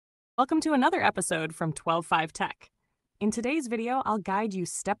Welcome to another episode from 12.5 Tech. In today's video, I'll guide you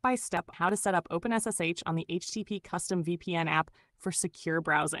step-by-step how to set up OpenSSH on the Http Custom VPN app for secure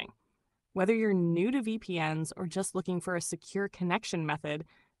browsing. Whether you're new to VPNs or just looking for a secure connection method,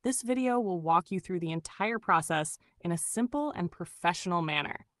 this video will walk you through the entire process in a simple and professional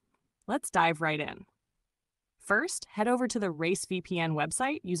manner. Let's dive right in. First, head over to the RACEVPN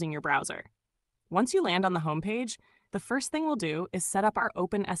website using your browser. Once you land on the homepage, the first thing we'll do is set up our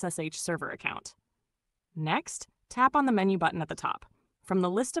OpenSSH server account. Next, tap on the menu button at the top. From the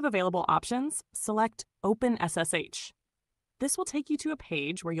list of available options, select OpenSSH. This will take you to a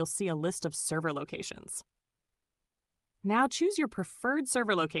page where you'll see a list of server locations. Now choose your preferred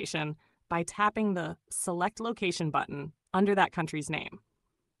server location by tapping the Select Location button under that country's name.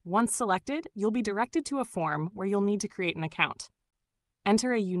 Once selected, you'll be directed to a form where you'll need to create an account.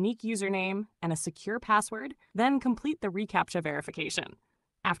 Enter a unique username and a secure password, then complete the reCAPTCHA verification.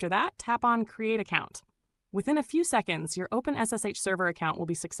 After that, tap on Create Account. Within a few seconds, your OpenSSH server account will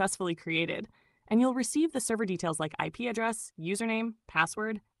be successfully created, and you'll receive the server details like IP address, username,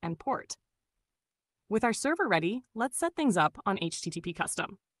 password, and port. With our server ready, let's set things up on HTTP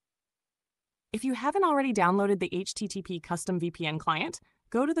Custom. If you haven't already downloaded the HTTP Custom VPN client,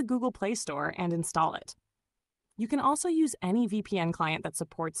 go to the Google Play Store and install it. You can also use any VPN client that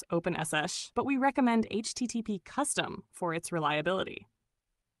supports OpenSSH, but we recommend HTTP Custom for its reliability.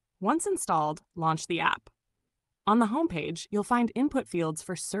 Once installed, launch the app. On the homepage, you'll find input fields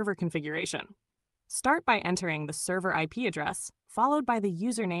for server configuration. Start by entering the server IP address, followed by the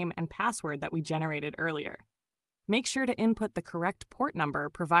username and password that we generated earlier. Make sure to input the correct port number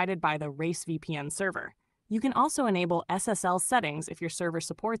provided by the RACEVPN server. You can also enable SSL settings if your server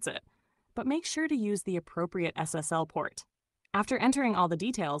supports it, but make sure to use the appropriate SSL port. After entering all the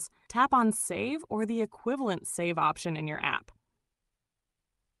details, tap on Save or the equivalent Save option in your app.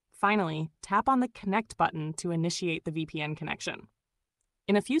 Finally, tap on the Connect button to initiate the VPN connection.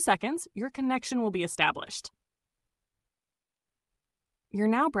 In a few seconds, your connection will be established. You're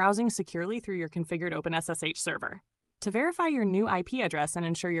now browsing securely through your configured OpenSSH server. To verify your new IP address and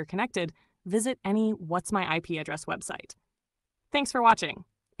ensure you're connected, visit any What's My IP Address website. Thanks for watching.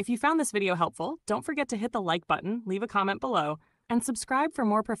 If you found this video helpful, don't forget to hit the like button, leave a comment below, and subscribe for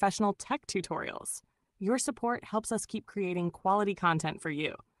more professional tech tutorials. Your support helps us keep creating quality content for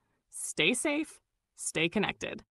you. Stay safe, stay connected.